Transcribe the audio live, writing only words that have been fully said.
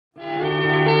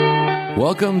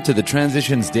Welcome to the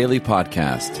Transitions Daily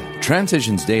podcast.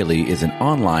 Transitions Daily is an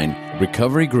online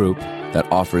recovery group that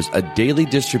offers a daily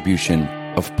distribution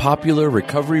of popular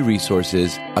recovery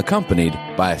resources accompanied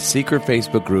by a secret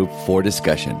Facebook group for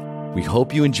discussion. We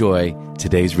hope you enjoy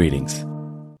today's readings.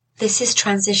 This is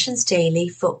Transitions Daily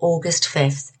for August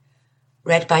 5th,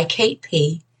 read by Kate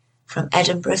P. from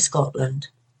Edinburgh, Scotland.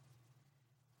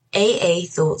 AA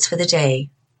Thoughts for the Day.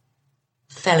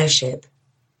 Fellowship.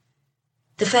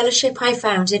 The fellowship I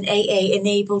found in AA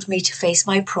enabled me to face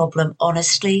my problem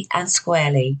honestly and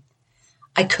squarely.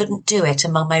 I couldn't do it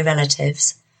among my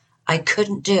relatives. I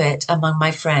couldn't do it among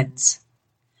my friends.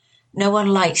 No one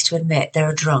likes to admit they're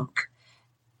a drunk,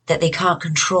 that they can't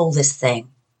control this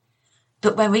thing.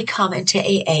 But when we come into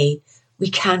AA, we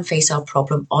can face our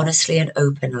problem honestly and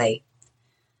openly.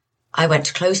 I went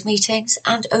to closed meetings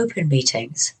and open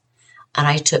meetings, and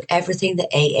I took everything that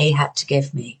AA had to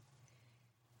give me.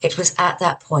 It was at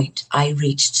that point I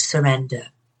reached surrender.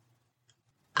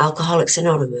 Alcoholics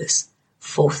Anonymous,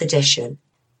 4th edition,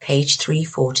 page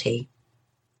 340.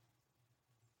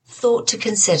 Thought to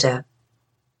consider.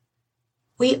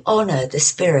 We honour the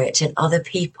spirit in other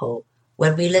people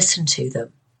when we listen to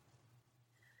them.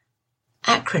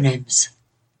 Acronyms.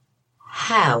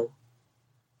 HOW.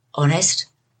 Honest,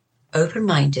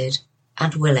 open-minded,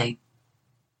 and willing.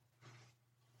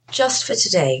 Just for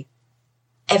today.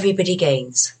 Everybody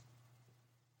gains.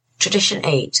 Tradition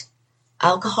 8.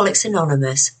 Alcoholics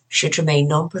Anonymous should remain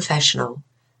non-professional,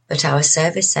 but our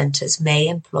service centres may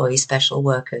employ special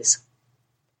workers.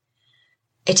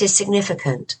 It is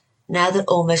significant, now that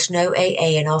almost no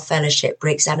AA in our fellowship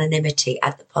breaks anonymity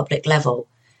at the public level,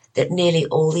 that nearly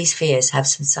all these fears have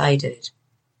subsided.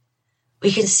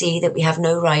 We can see that we have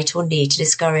no right or need to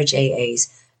discourage AAs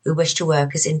who wish to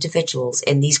work as individuals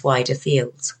in these wider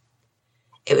fields.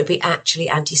 It would be actually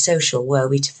antisocial were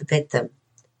we to forbid them.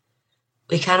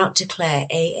 We cannot declare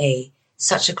AA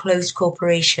such a closed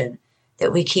corporation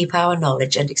that we keep our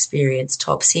knowledge and experience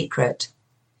top secret.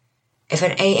 If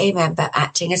an AA member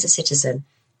acting as a citizen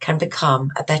can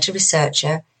become a better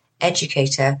researcher,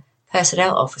 educator,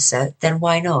 personnel officer, then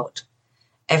why not?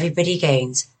 Everybody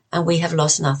gains, and we have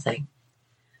lost nothing.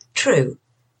 True,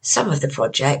 some of the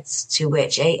projects to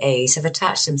which AAs have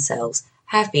attached themselves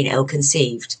have been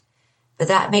ill-conceived, but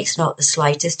that makes not the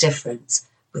slightest difference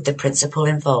with the principle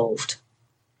involved.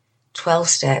 12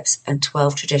 Steps and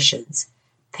 12 Traditions,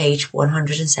 page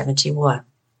 171.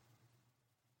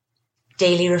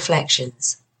 Daily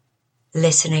Reflections.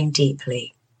 Listening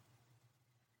deeply.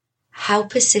 How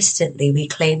persistently we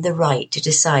claim the right to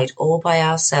decide all by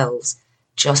ourselves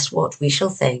just what we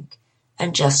shall think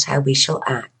and just how we shall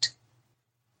act.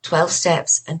 12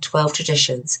 Steps and 12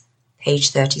 Traditions,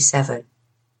 page 37.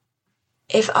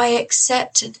 If I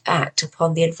accept and act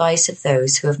upon the advice of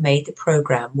those who have made the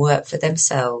program work for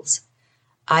themselves,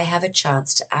 I have a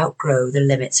chance to outgrow the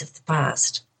limits of the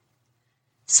past.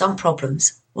 Some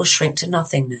problems will shrink to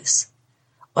nothingness,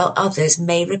 while others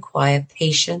may require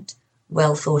patient,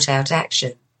 well-thought-out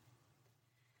action.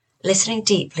 Listening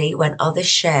deeply when others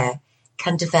share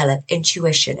can develop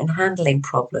intuition in handling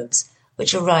problems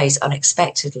which arise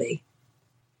unexpectedly.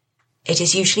 It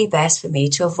is usually best for me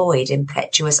to avoid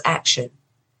impetuous action.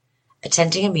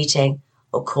 Attending a meeting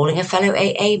or calling a fellow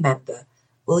AA member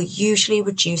will usually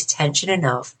reduce tension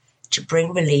enough to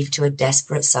bring relief to a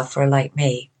desperate sufferer like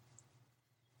me.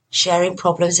 Sharing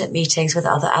problems at meetings with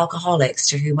other alcoholics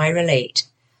to whom I relate,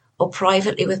 or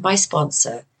privately with my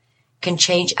sponsor, can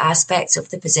change aspects of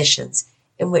the positions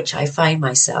in which I find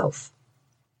myself.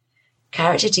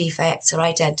 Character defects are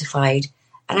identified,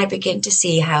 and I begin to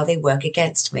see how they work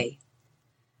against me.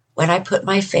 When I put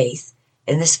my faith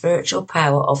in the spiritual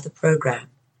power of the program,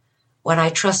 when I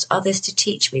trust others to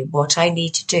teach me what I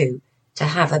need to do to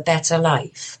have a better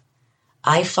life,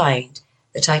 I find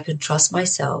that I can trust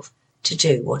myself to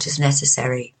do what is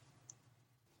necessary.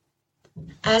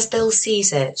 As Bill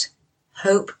sees it,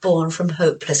 Hope Born from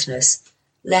Hopelessness,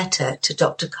 letter to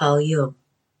Dr. Carl Jung.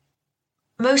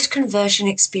 Most conversion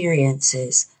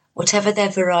experiences, whatever their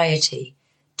variety,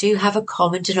 do have a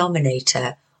common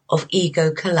denominator of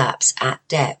ego collapse at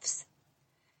depth.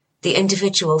 The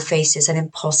individual faces an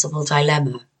impossible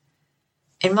dilemma.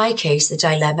 In my case, the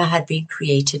dilemma had been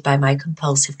created by my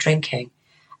compulsive drinking,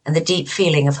 and the deep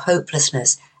feeling of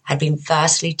hopelessness had been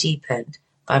vastly deepened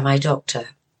by my doctor.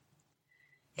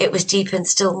 It was deepened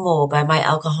still more by my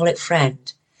alcoholic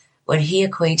friend when he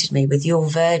acquainted me with your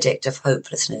verdict of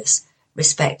hopelessness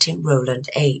respecting Roland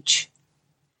H.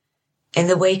 In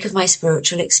the wake of my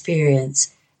spiritual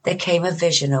experience, there came a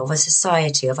vision of a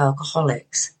society of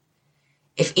alcoholics.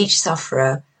 If each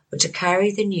sufferer were to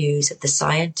carry the news of the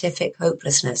scientific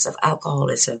hopelessness of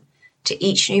alcoholism To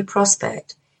each new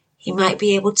prospect, he might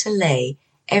be able to lay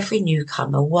every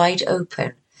newcomer wide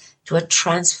open to a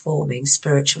transforming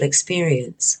spiritual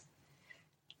experience.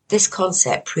 This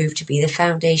concept proved to be the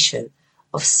foundation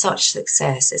of such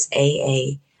success as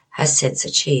AA has since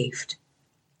achieved.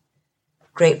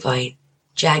 Grapevine,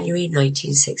 January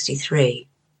 1963.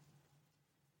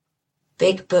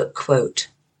 Big Book Quote: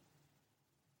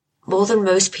 more than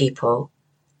most people,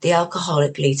 the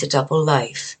alcoholic leads a double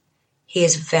life. He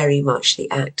is very much the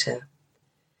actor.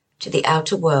 To the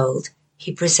outer world,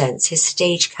 he presents his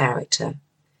stage character.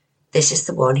 This is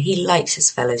the one he likes his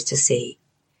fellows to see.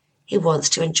 He wants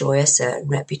to enjoy a certain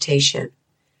reputation,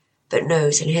 but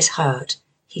knows in his heart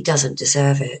he doesn't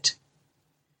deserve it.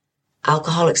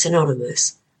 Alcoholics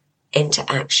Anonymous, Into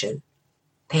Action,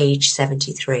 page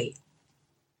 73.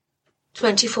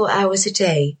 24 hours a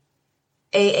day.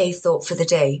 AA Thought for the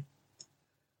Day.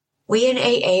 We in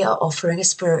AA are offering a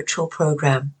spiritual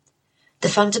program. The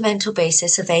fundamental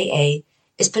basis of AA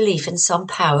is belief in some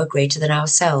power greater than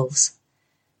ourselves.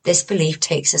 This belief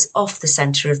takes us off the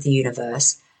center of the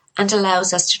universe and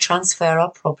allows us to transfer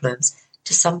our problems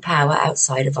to some power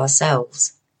outside of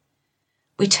ourselves.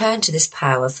 We turn to this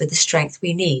power for the strength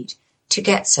we need to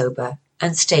get sober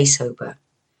and stay sober.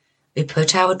 We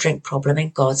put our drink problem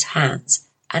in God's hands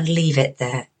and leave it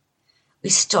there. We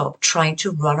stop trying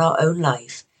to run our own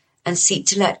life and seek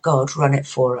to let God run it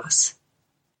for us.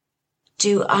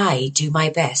 Do I do my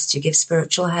best to give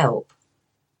spiritual help?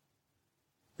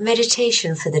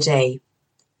 Meditation for the day.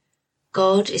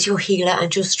 God is your healer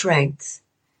and your strength.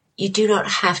 You do not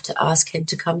have to ask him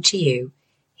to come to you.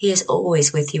 He is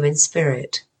always with you in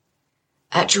spirit.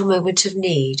 At your moment of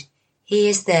need, he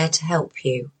is there to help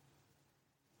you.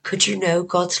 Could you know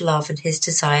God's love and his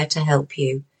desire to help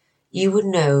you, you would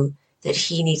know that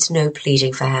he needs no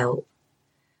pleading for help.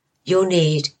 Your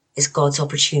need is God's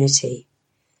opportunity.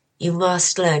 You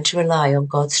must learn to rely on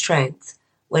God's strength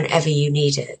whenever you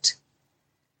need it.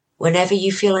 Whenever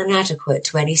you feel inadequate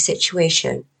to any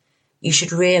situation, you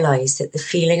should realize that the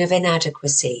feeling of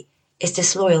inadequacy is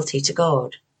disloyalty to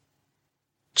God.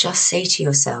 Just say to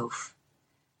yourself,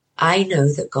 I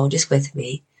know that God is with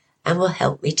me and will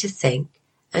help me to think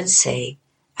and say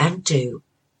and do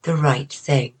the right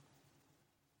thing.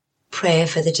 Prayer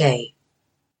for the day.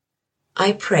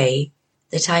 I pray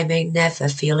that I may never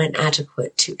feel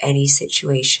inadequate to any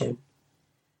situation.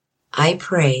 I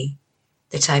pray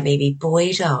that I may be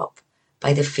buoyed up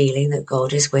by the feeling that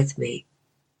God is with me.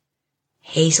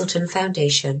 Hazelton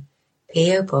Foundation,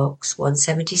 P.O. Box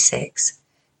 176,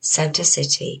 Center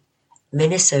City,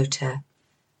 Minnesota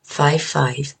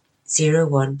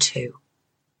 55012.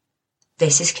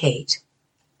 This is Kate,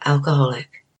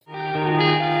 alcoholic.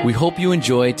 We hope you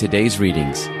enjoyed today's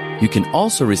readings. You can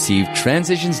also receive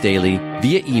Transitions Daily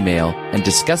via email and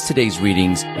discuss today's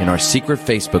readings in our secret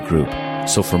Facebook group.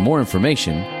 So for more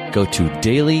information, go to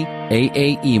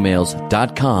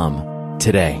dailyaaemails.com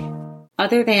today.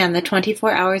 Other than the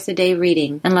 24 hours a day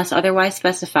reading, unless otherwise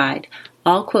specified,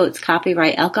 all quotes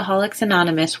copyright Alcoholics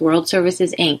Anonymous World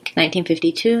Services, Inc.,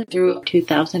 1952 through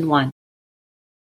 2001.